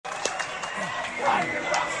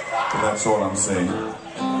But that's all I'm saying.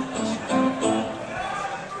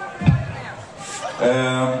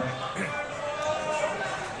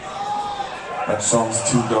 That song's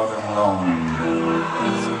too goddamn long.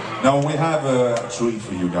 Now we have a treat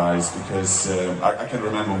for you guys because I can't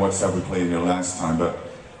remember what set we played here last time, but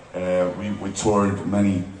we toured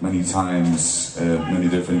many times, many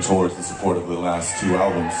different tours in support of the last 2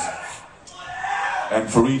 albums. And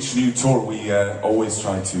for each new tour, we always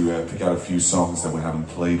try to pick out a few songs that we haven't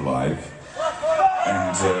played live.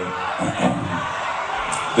 And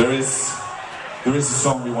there is a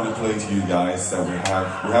song we want to play to you guys that we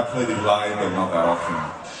have played it live, but not that often.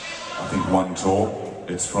 I think one tour.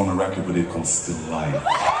 It's from a record we did called Still Live.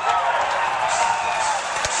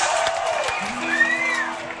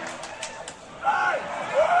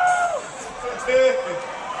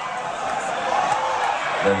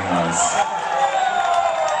 Very nice.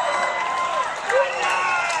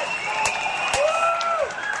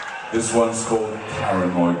 This one's called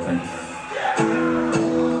Paranoid. Thank you.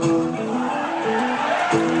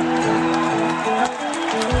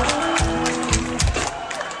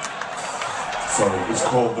 Sorry, it's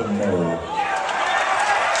called the Moor.